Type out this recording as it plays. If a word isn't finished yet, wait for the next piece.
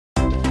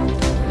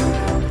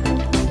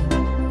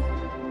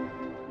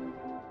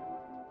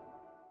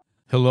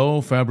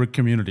Hello, Fabric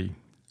community.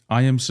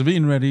 I am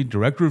Saveen Reddy,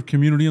 Director of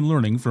Community and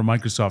Learning for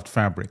Microsoft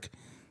Fabric,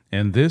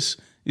 and this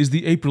is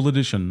the April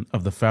edition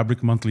of the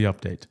Fabric Monthly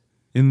Update.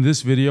 In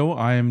this video,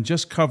 I am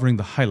just covering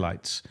the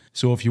highlights,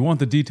 so if you want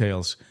the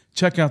details,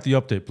 check out the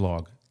update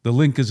blog. The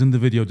link is in the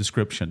video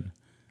description.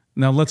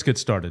 Now let's get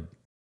started.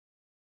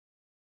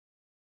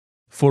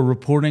 For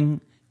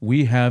reporting,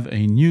 we have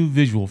a new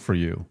visual for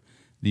you,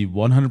 the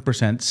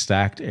 100%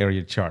 stacked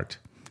area chart.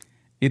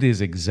 It is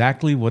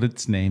exactly what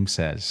its name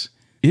says.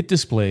 It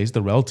displays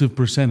the relative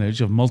percentage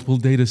of multiple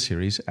data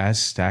series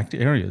as stacked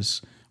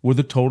areas, where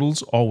the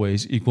totals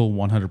always equal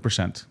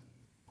 100%.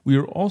 We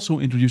are also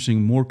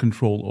introducing more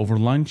control over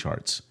line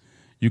charts.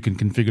 You can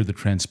configure the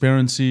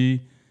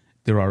transparency,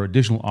 there are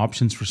additional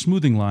options for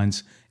smoothing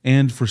lines,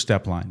 and for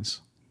step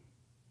lines.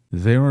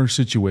 There are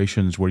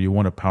situations where you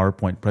want a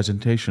PowerPoint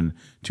presentation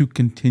to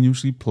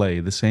continuously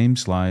play the same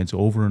slides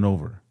over and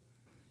over.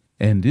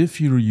 And if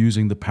you're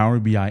using the Power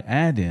BI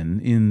add-in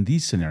in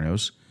these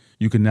scenarios,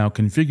 you can now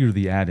configure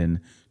the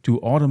add-in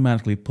to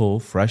automatically pull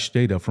fresh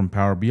data from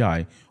Power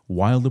BI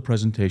while the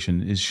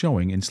presentation is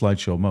showing in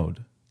slideshow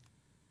mode.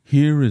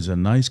 Here is a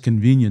nice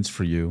convenience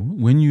for you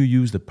when you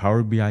use the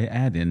Power BI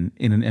add-in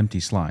in an empty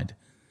slide.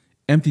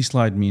 Empty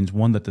slide means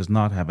one that does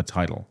not have a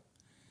title.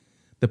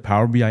 The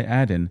Power BI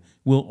add-in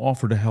will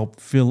offer to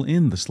help fill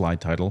in the slide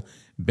title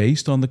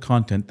based on the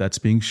content that's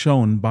being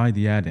shown by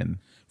the add-in.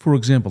 For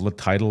example, the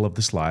title of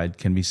the slide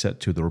can be set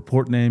to the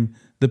report name,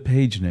 the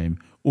page name,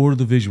 or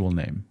the visual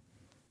name.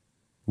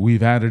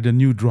 We've added a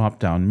new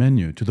drop-down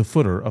menu to the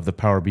footer of the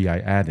Power BI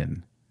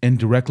add-in, and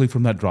directly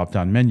from that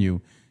drop-down menu,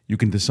 you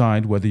can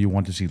decide whether you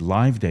want to see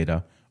live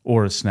data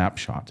or a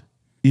snapshot.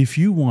 If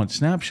you want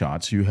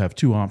snapshots, you have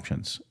two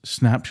options,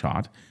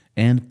 Snapshot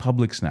and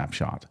Public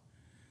Snapshot.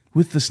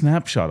 With the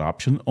Snapshot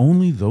option,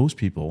 only those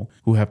people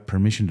who have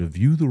permission to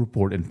view the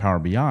report in Power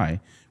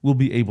BI will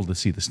be able to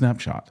see the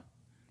snapshot.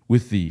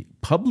 With the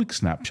Public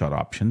Snapshot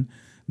option,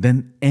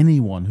 then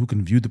anyone who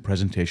can view the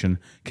presentation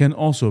can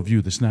also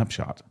view the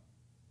snapshot.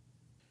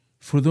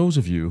 For those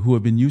of you who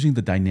have been using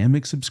the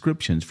dynamic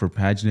subscriptions for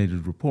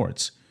paginated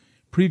reports,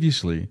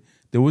 previously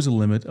there was a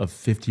limit of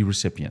 50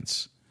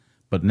 recipients,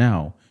 but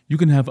now you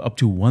can have up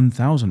to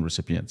 1,000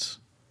 recipients.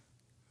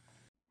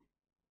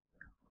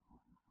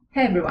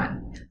 Hey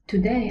everyone!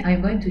 Today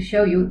I'm going to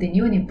show you the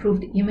new and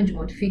improved image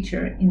mode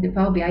feature in the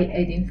Power BI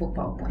add-in for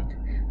PowerPoint.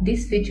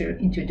 This feature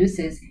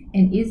introduces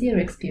an easier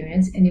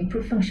experience and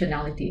improved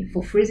functionality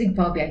for freezing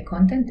Power BI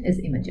content as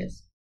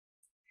images.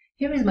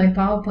 Here is my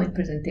PowerPoint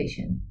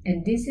presentation,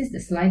 and this is the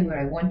slide where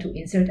I want to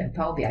insert a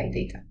Power BI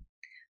data.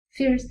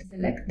 First,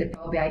 select the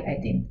Power BI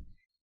add-in.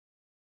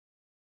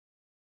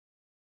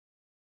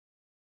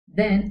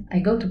 Then I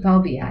go to Power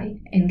BI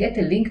and get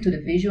a link to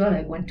the visual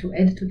I want to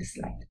add to the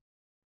slide.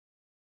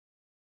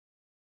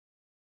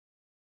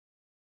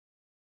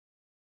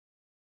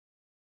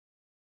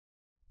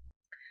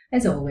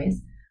 As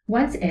always,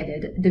 once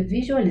added, the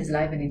visual is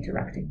live and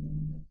interactive.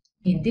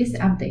 In this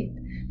update,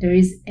 there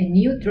is a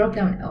new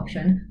drop-down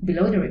option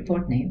below the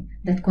report name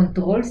that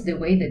controls the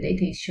way the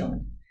data is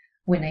shown.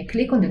 When I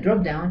click on the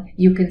drop-down,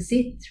 you can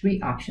see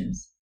three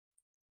options.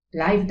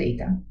 Live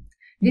data.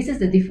 This is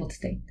the default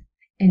state,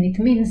 and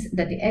it means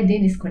that the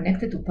add-in is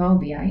connected to Power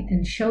BI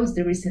and shows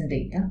the recent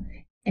data,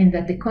 and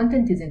that the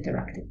content is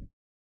interactive.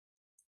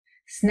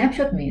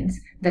 Snapshot means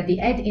that the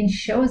add-in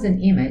shows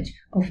an image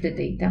of the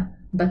data,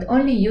 but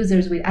only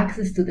users with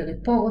access to the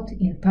report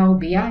in Power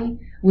BI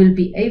will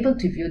be able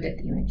to view that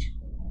image.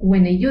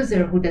 When a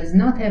user who does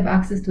not have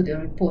access to the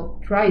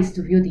report tries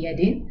to view the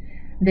add-in,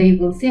 they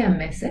will see a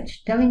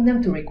message telling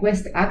them to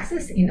request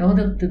access in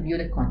order to view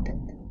the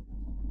content.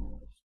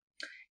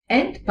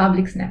 And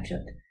Public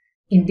Snapshot.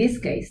 In this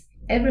case,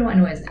 everyone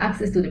who has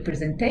access to the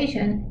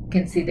presentation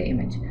can see the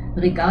image,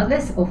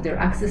 regardless of their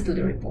access to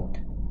the report.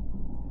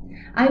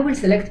 I will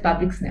select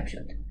Public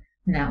Snapshot.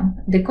 Now,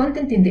 the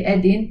content in the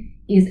add-in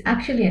is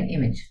actually an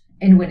image,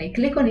 and when I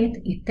click on it,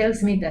 it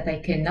tells me that I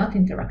cannot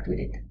interact with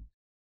it.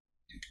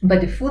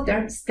 But the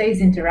footer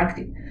stays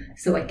interactive,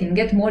 so I can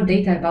get more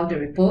data about the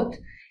report,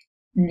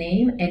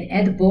 name, and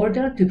add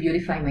border to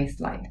beautify my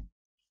slide.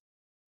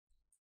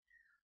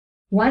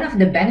 One of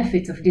the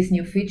benefits of this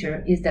new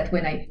feature is that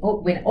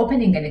when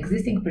opening an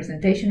existing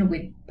presentation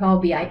with Power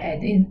BI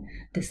add-in,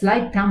 the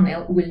slide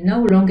thumbnail will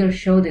no longer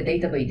show the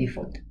data by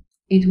default.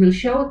 It will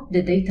show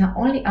the data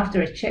only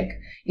after a check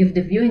if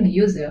the viewing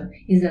user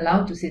is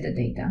allowed to see the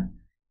data.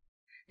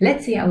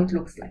 Let's see how it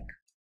looks like.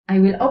 I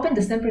will open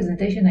the same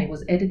presentation I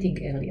was editing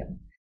earlier.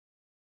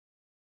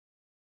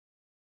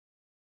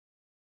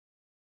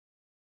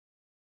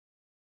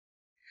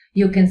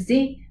 You can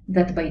see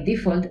that by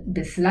default,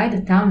 the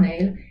slide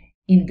thumbnail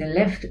in the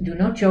left do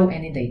not show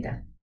any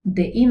data.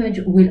 The image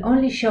will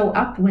only show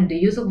up when the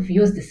user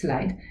views the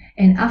slide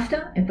and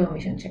after a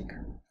permission check.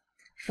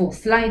 For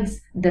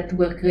slides that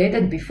were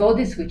created before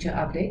this feature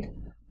update,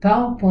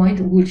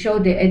 PowerPoint will show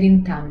the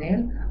add-in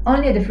thumbnail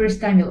only the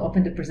first time you'll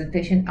open the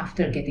presentation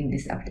after getting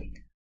this update.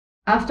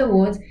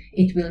 Afterwards,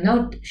 it will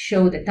not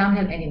show the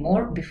thumbnail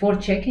anymore before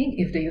checking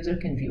if the user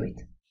can view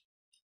it.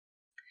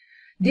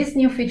 This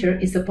new feature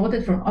is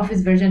supported from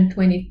Office version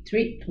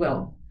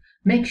 23.12.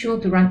 Make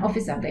sure to run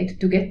Office Update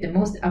to get the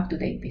most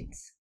up-to-date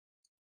bits.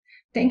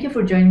 Thank you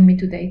for joining me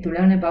today to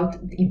learn about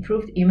the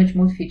improved image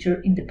mode feature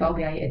in the Power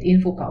BI at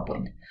Info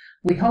PowerPoint.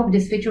 We hope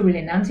this feature will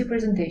enhance your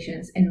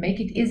presentations and make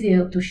it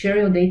easier to share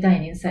your data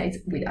and insights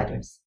with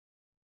others.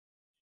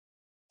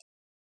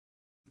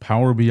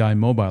 Power BI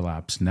mobile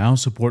apps now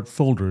support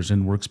folders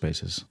in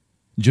workspaces.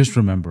 Just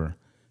remember,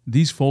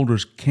 these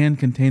folders can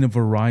contain a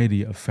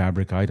variety of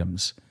Fabric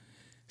items.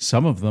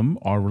 Some of them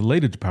are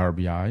related to Power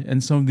BI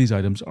and some of these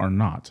items are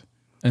not.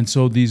 And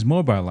so these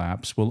mobile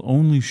apps will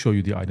only show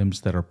you the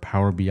items that are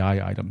Power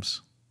BI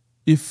items.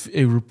 If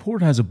a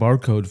report has a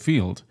barcode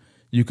field,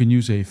 you can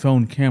use a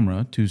phone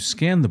camera to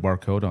scan the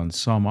barcode on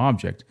some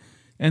object,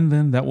 and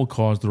then that will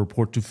cause the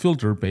report to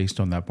filter based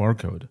on that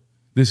barcode.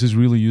 This is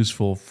really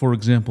useful, for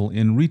example,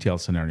 in retail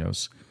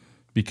scenarios,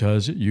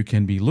 because you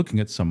can be looking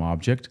at some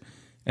object,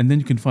 and then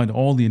you can find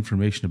all the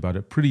information about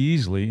it pretty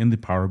easily in the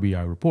Power BI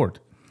report.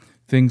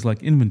 Things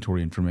like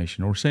inventory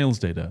information or sales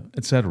data,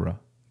 etc.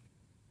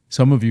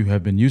 Some of you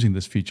have been using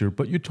this feature,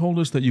 but you told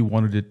us that you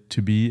wanted it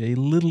to be a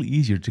little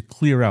easier to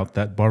clear out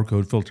that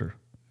barcode filter.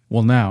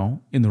 Well, now,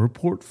 in the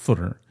report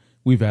footer,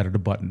 we've added a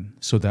button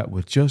so that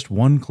with just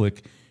one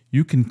click,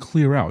 you can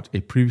clear out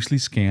a previously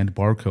scanned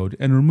barcode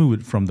and remove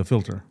it from the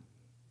filter.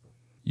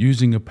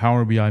 Using a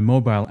Power BI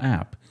mobile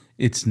app,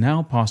 it's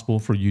now possible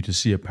for you to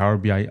see a Power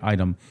BI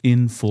item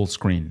in full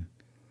screen.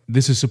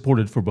 This is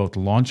supported for both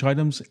launch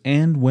items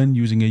and when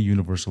using a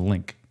universal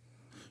link.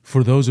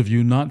 For those of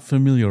you not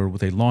familiar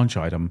with a launch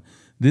item,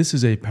 this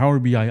is a Power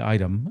BI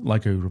item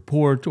like a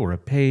report or a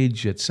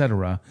page,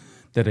 etc.,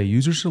 that a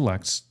user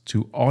selects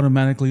to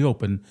automatically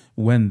open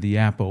when the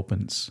app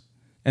opens.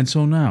 And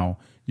so now,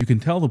 you can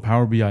tell the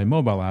Power BI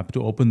mobile app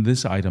to open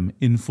this item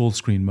in full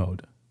screen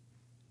mode.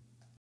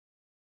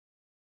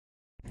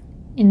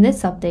 In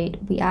this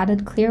update, we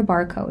added Clear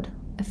Barcode,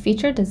 a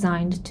feature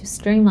designed to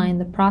streamline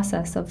the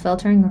process of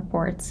filtering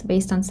reports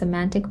based on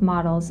semantic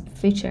models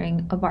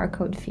featuring a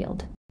barcode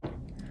field.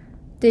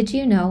 Did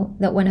you know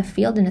that when a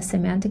field in a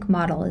semantic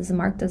model is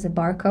marked as a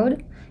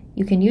barcode,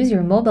 you can use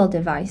your mobile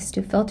device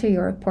to filter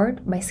your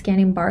report by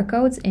scanning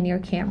barcodes in your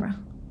camera?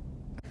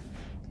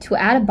 To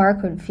add a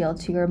barcode field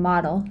to your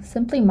model,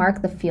 simply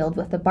mark the field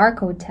with the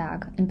barcode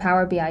tag in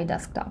Power BI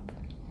Desktop.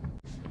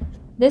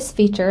 This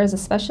feature is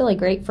especially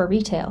great for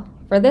retail.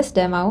 For this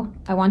demo,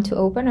 I want to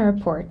open a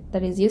report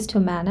that is used to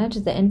manage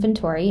the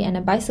inventory in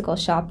a bicycle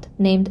shop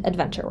named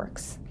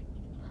AdventureWorks.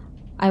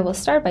 I will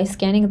start by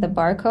scanning the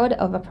barcode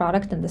of a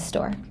product in the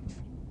store.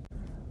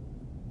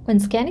 When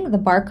scanning the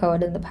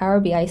barcode in the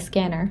Power BI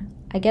scanner,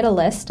 I get a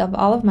list of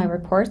all of my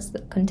reports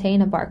that contain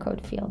a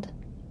barcode field.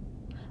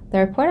 The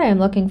report I am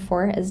looking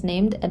for is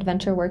named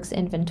AdventureWorks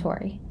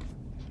Inventory.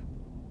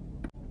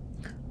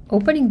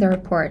 Opening the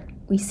report,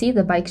 we see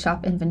the bike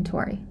shop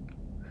inventory.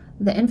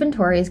 The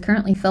inventory is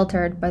currently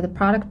filtered by the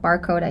product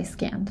barcode I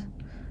scanned.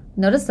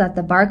 Notice that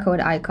the barcode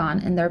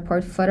icon in the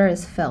report footer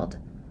is filled,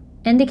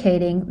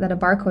 indicating that a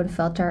barcode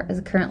filter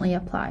is currently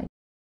applied.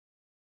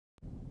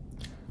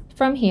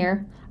 From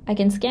here, I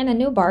can scan a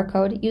new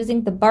barcode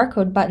using the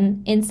barcode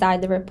button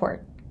inside the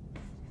report.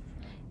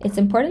 It's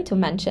important to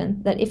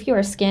mention that if you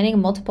are scanning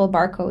multiple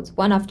barcodes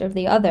one after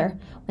the other,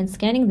 when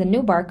scanning the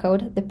new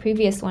barcode, the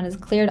previous one is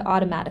cleared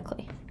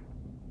automatically.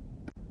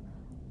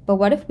 But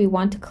what if we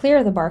want to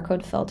clear the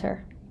barcode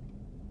filter?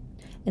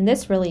 In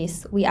this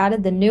release, we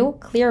added the new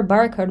Clear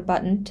Barcode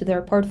button to the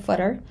report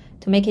footer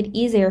to make it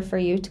easier for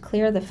you to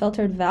clear the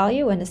filtered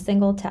value in a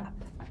single tap.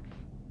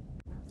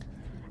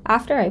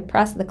 After I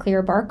press the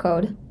Clear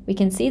Barcode, we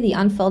can see the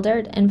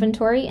unfiltered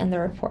inventory in the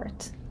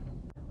report.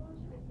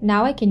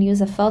 Now I can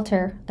use a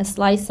filter, a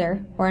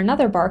slicer, or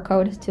another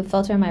barcode to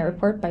filter my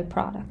report by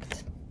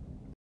product.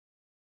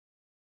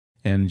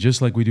 And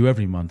just like we do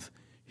every month,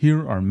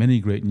 here are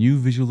many great new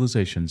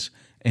visualizations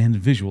and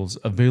visuals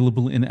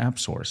available in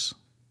AppSource.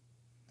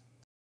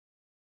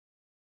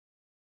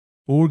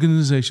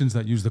 Organizations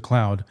that use the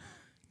cloud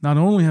not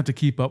only have to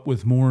keep up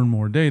with more and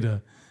more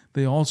data,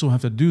 they also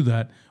have to do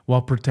that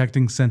while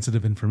protecting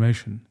sensitive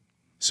information.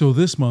 So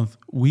this month,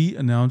 we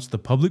announced the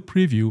public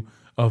preview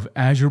of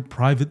Azure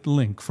Private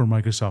Link for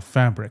Microsoft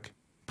Fabric.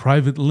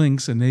 Private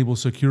links enable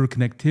secure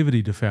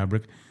connectivity to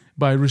Fabric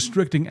by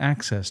restricting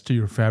access to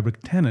your Fabric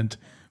tenant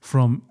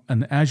from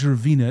an Azure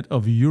VNet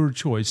of your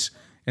choice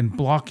and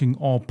blocking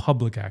all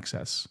public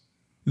access.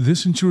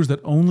 This ensures that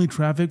only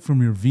traffic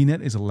from your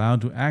VNet is allowed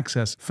to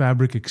access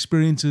Fabric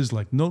experiences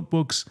like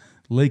notebooks,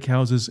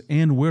 lakehouses,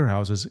 and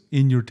warehouses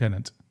in your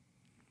tenant.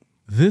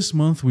 This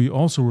month, we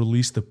also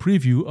released the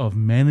preview of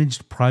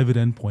Managed Private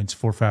Endpoints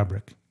for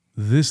Fabric.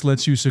 This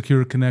lets you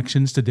secure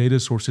connections to data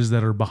sources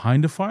that are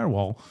behind a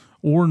firewall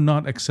or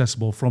not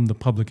accessible from the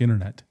public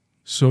internet.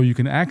 So you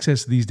can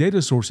access these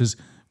data sources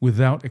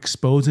without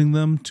exposing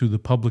them to the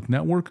public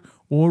network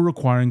or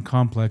requiring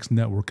complex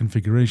network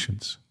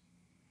configurations.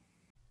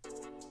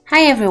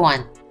 Hi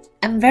everyone!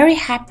 I'm very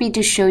happy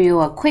to show you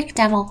a quick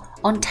demo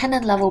on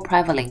tenant-level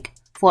private link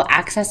for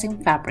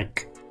accessing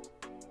Fabric.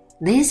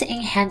 This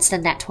enhanced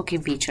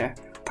networking feature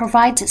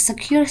provides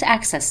secure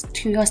access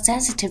to your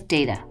sensitive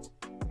data.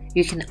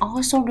 You can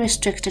also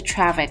restrict the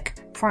traffic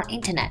from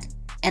internet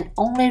and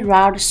only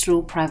route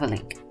through private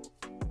link.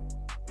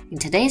 In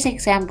today's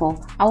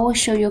example, I will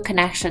show you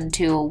connection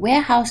to a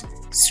warehouse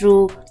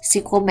through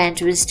SQL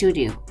Management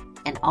Studio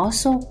and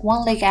also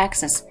one-link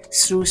access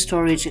through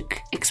Storage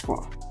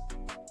Explorer.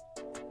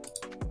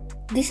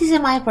 This is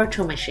my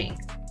virtual machine,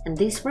 and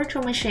this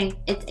virtual machine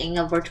is in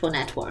a virtual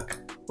network,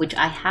 which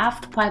I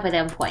have the private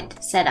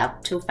endpoint set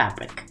up to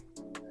Fabric.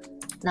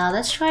 Now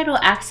let's try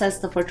to access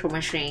the virtual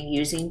machine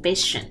using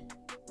Bastion.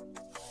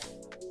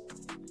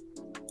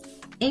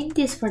 In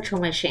this virtual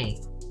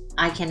machine,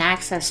 I can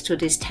access to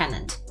this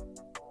tenant.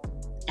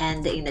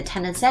 And in the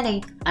tenant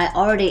setting, I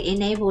already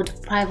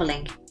enabled private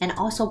link and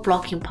also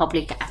blocking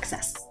public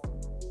access.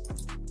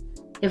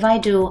 If I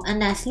do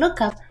ns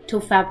lookup to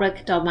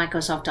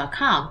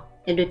fabric.microsoft.com,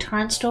 it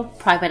returns to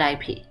private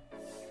IP.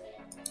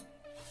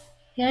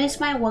 Here is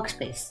my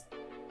workspace.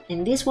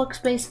 In this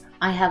workspace,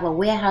 I have a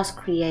warehouse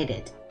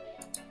created.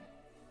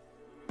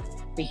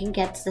 We can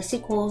get the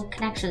SQL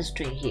connection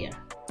string here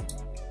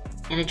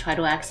and I try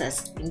to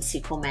access in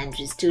SQL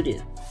Management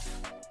Studio.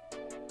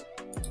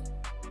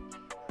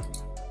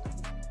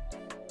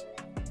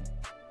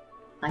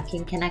 I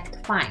can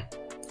connect fine.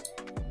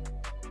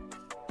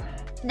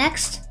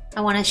 Next,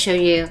 I want to show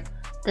you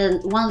the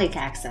one-link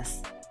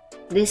access.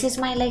 This is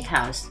my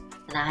lakehouse,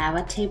 and I have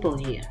a table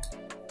here.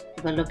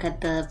 If I look at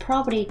the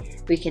property,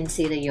 we can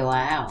see the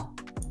URL.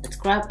 Let's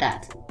grab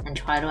that and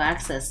try to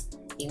access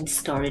in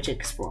Storage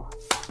Explorer.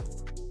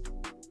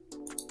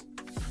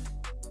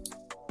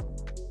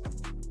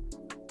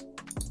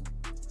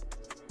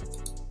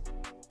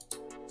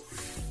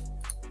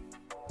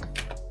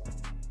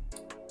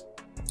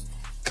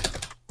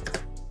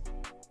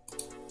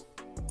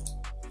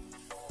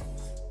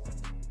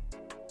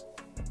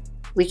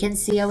 We can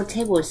see our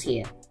tables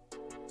here.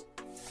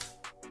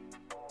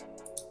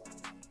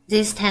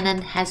 This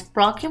tenant has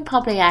blocking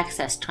public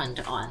access turned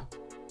on.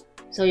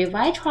 So if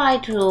I try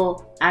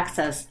to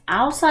access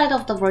outside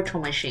of the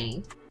virtual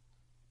machine,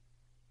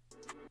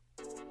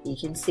 you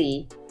can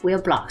see we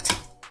are blocked.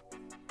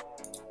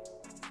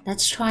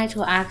 Let's try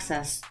to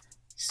access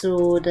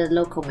through the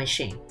local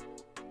machine.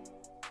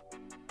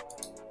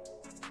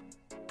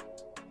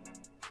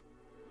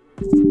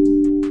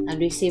 I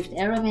received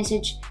error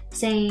message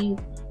saying,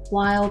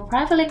 while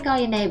private link are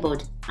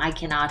enabled, I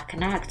cannot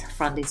connect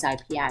from this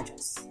IP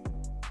address.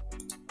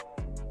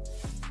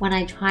 When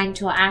I try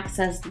to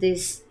access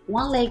this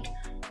one link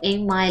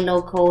in my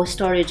local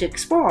Storage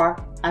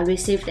Explorer, I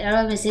received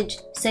error message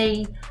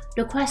saying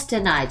request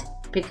denied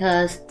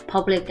because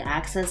public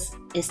access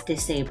is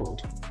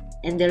disabled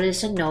and there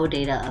is no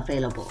data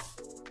available.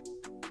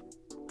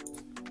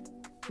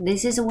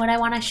 This is what I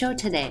want to show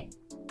today.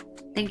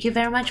 Thank you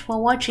very much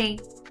for watching.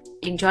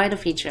 Enjoy the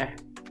feature.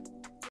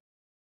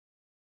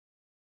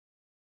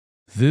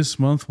 This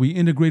month, we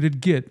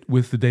integrated Git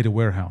with the data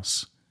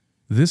warehouse.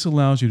 This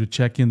allows you to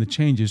check in the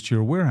changes to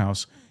your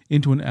warehouse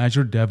into an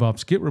Azure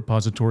DevOps Git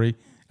repository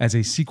as a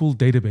SQL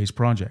database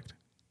project.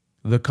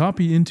 The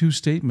copy into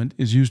statement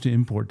is used to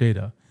import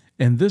data,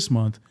 and this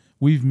month,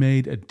 we've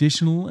made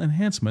additional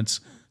enhancements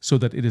so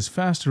that it is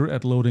faster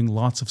at loading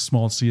lots of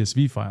small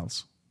CSV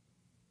files.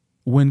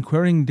 When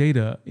querying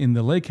data in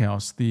the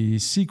lakehouse, the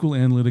SQL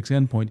Analytics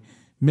endpoint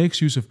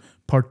makes use of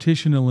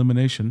partition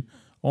elimination,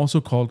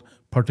 also called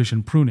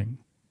partition pruning.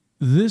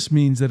 This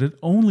means that it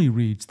only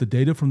reads the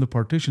data from the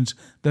partitions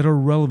that are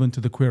relevant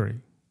to the query.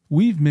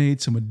 We've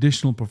made some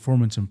additional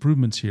performance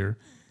improvements here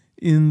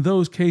in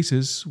those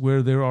cases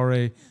where there are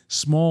a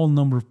small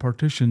number of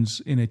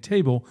partitions in a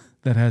table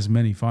that has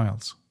many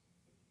files.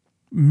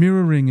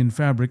 Mirroring in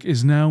Fabric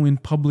is now in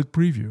public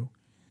preview.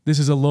 This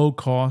is a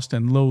low-cost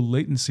and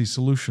low-latency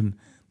solution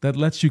that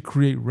lets you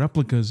create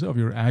replicas of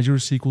your Azure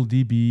SQL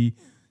DB,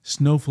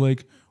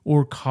 Snowflake,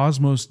 or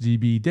Cosmos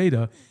DB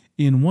data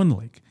in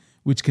OneLake,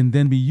 which can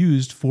then be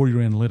used for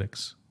your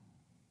analytics.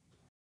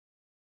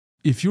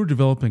 If you're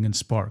developing in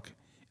Spark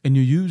and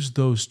you use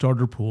those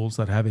starter pools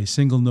that have a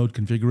single node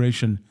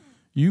configuration,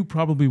 you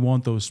probably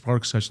want those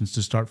Spark sessions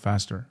to start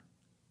faster.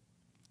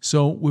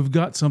 So we've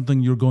got something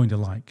you're going to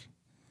like.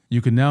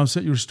 You can now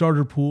set your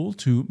starter pool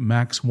to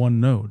max 1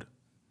 node.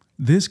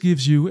 This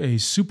gives you a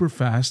super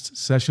fast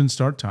session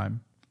start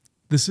time.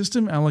 The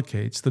system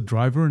allocates the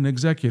driver and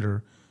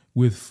executor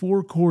with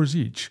 4 cores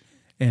each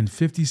and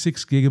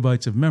 56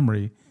 gigabytes of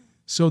memory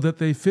so that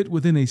they fit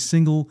within a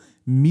single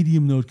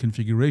medium node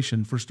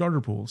configuration for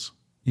starter pools.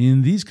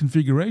 In these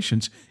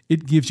configurations,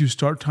 it gives you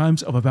start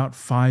times of about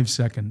 5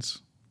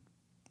 seconds.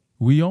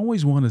 We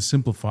always want to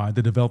simplify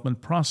the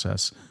development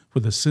process for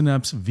the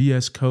Synapse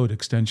VS Code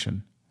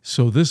extension.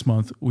 So this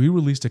month, we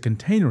released a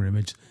container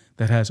image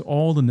that has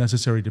all the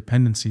necessary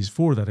dependencies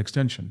for that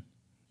extension.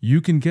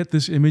 You can get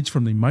this image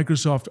from the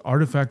Microsoft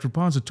Artifact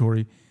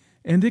repository,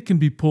 and it can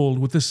be pulled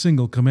with a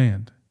single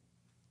command.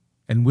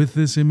 And with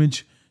this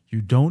image,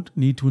 you don't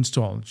need to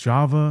install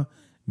Java,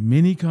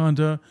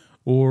 Miniconda,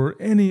 or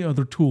any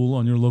other tool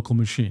on your local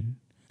machine.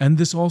 And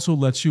this also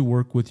lets you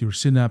work with your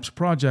Synapse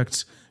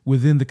projects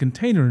within the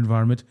container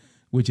environment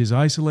which is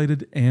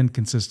isolated and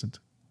consistent.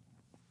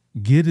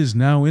 Git is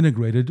now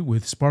integrated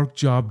with Spark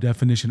job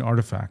definition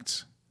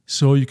artifacts,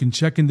 so you can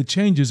check in the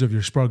changes of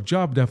your Spark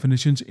job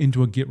definitions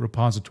into a Git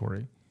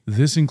repository.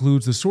 This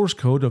includes the source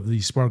code of the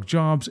Spark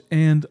jobs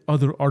and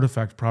other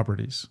artifact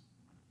properties.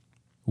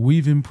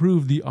 We've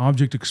improved the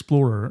Object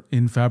Explorer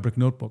in Fabric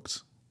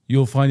notebooks.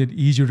 You'll find it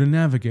easier to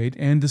navigate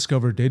and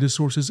discover data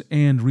sources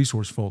and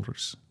resource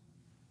folders.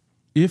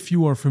 If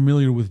you are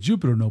familiar with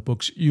Jupyter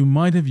notebooks, you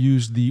might have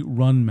used the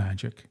Run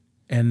magic.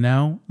 And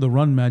now, the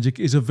Run magic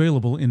is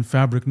available in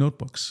Fabric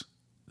notebooks.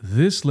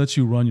 This lets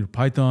you run your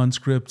Python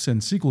scripts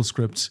and SQL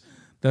scripts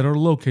that are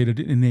located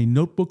in a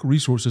Notebook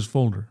Resources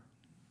folder.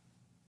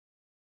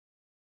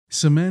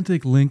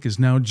 Semantic Link is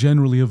now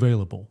generally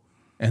available,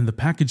 and the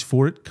package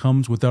for it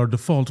comes with our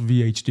default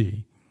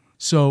VHD.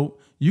 So,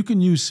 you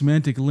can use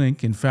Semantic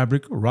Link in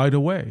Fabric right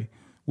away,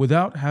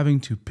 without having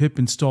to pip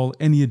install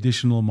any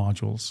additional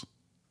modules.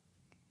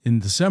 In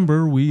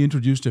December, we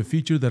introduced a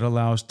feature that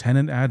allows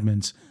tenant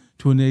admins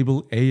to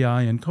enable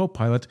AI and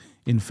Copilot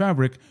in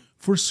Fabric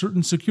for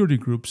certain security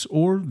groups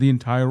or the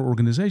entire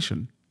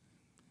organization.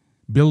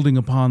 Building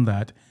upon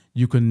that,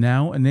 you can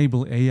now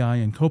enable AI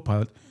and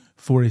Copilot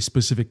for a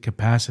specific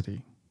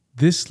capacity.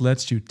 This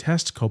lets you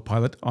test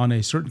Copilot on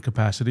a certain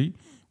capacity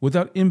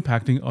without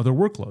impacting other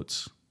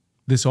workloads.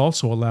 This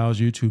also allows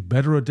you to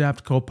better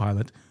adapt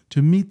Copilot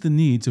to meet the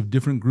needs of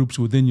different groups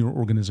within your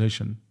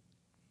organization.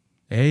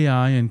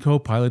 AI and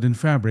Copilot in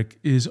Fabric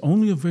is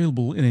only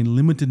available in a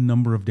limited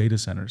number of data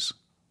centers.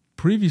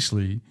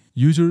 Previously,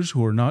 users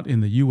who are not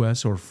in the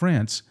US or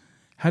France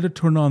had to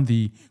turn on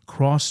the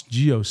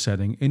cross-geo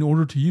setting in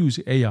order to use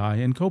AI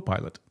and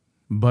Copilot.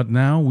 But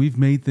now we've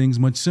made things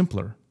much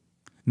simpler.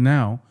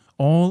 Now,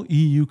 all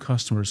EU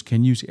customers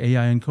can use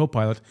AI and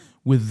Copilot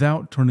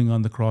without turning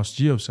on the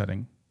cross-geo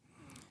setting.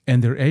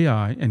 And their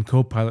AI and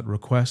Copilot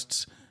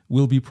requests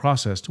will be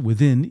processed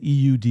within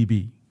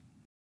EUDB.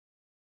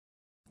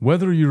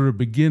 Whether you're a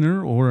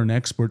beginner or an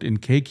expert in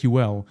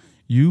KQL,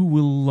 you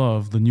will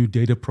love the new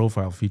data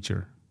profile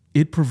feature.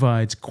 It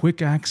provides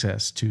quick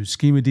access to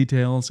schema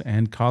details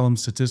and column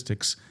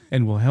statistics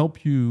and will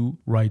help you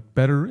write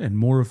better and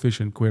more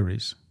efficient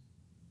queries.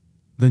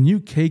 The new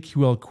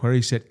KQL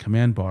Queryset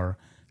Command bar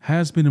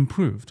has been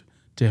improved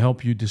to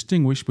help you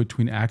distinguish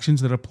between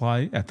actions that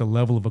apply at the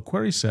level of a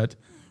query set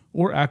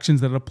or actions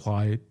that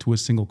apply to a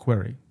single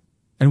query.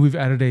 And we've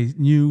added a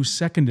new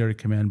secondary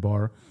command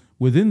bar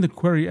within the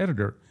query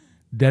editor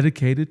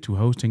dedicated to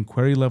hosting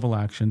query-level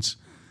actions.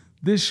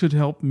 This should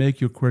help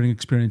make your querying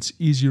experience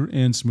easier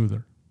and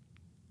smoother.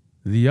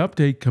 The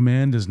update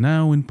command is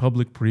now in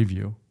public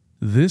preview.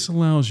 This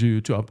allows you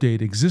to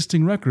update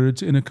existing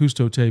records in a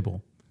Kusto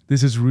table.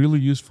 This is really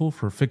useful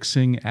for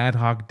fixing ad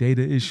hoc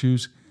data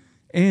issues,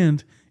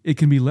 and it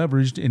can be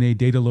leveraged in a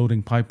data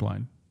loading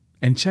pipeline.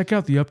 And check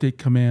out the update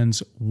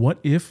command's What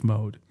If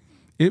mode.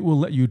 It will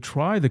let you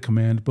try the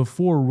command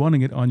before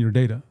running it on your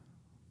data.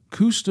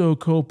 Kusto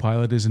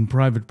Copilot is in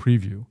private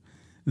preview.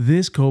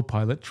 This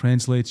Copilot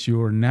translates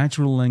your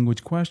natural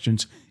language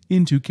questions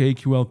into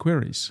KQL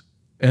queries.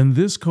 And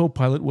this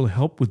Copilot will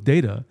help with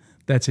data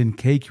that's in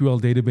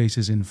KQL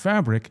databases in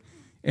Fabric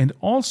and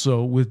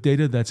also with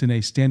data that's in a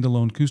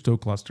standalone Kusto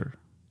cluster.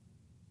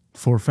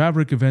 For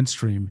Fabric Event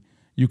Stream,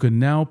 you can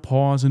now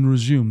pause and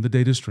resume the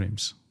data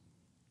streams.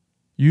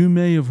 You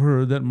may have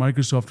heard that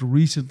Microsoft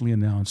recently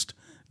announced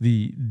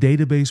the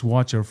Database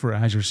Watcher for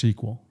Azure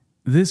SQL.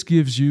 This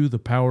gives you the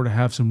power to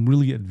have some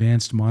really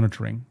advanced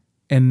monitoring.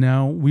 And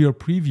now we are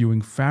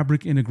previewing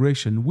Fabric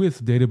integration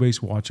with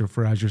Database Watcher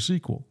for Azure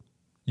SQL.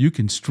 You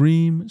can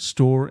stream,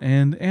 store,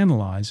 and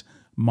analyze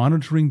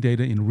monitoring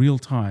data in real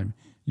time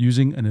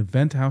using an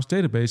Event House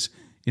database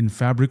in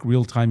Fabric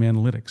Real-Time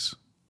Analytics.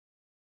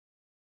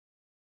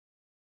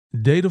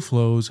 Data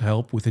flows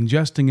help with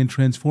ingesting and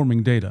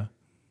transforming data.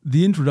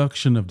 The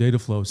introduction of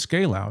Dataflow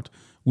Scale-Out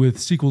with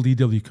SQL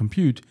DW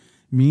Compute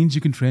means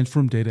you can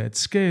transform data at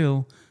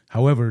scale.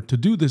 However, to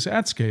do this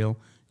at scale,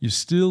 you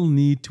still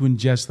need to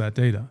ingest that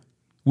data.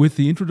 With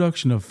the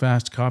introduction of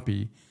Fast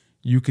Copy,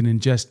 you can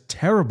ingest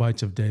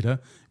terabytes of data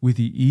with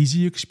the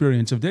easy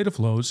experience of data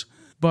flows,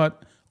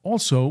 but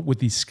also with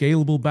the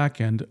scalable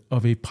backend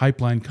of a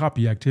pipeline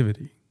copy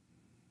activity.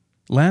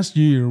 Last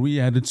year, we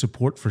added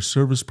support for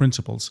Service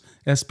Principals,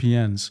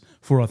 SPNs,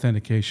 for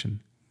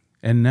authentication.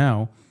 And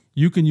now,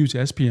 you can use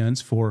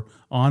SPNs for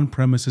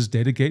on-premises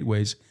data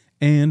gateways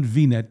and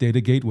VNet data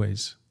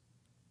gateways.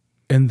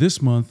 And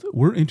this month,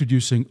 we're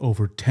introducing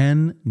over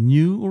 10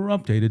 new or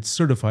updated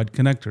certified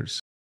connectors.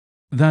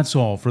 That's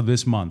all for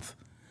this month.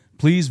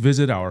 Please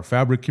visit our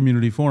Fabric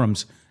community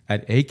forums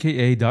at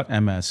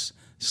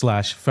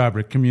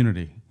aka.ms/Fabric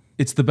community.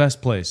 It's the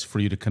best place for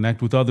you to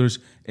connect with others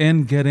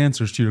and get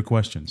answers to your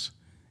questions.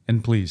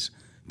 And please,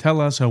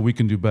 tell us how we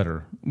can do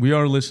better. We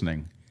are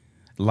listening.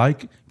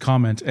 Like,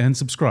 comment, and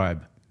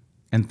subscribe.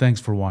 And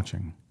thanks for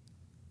watching.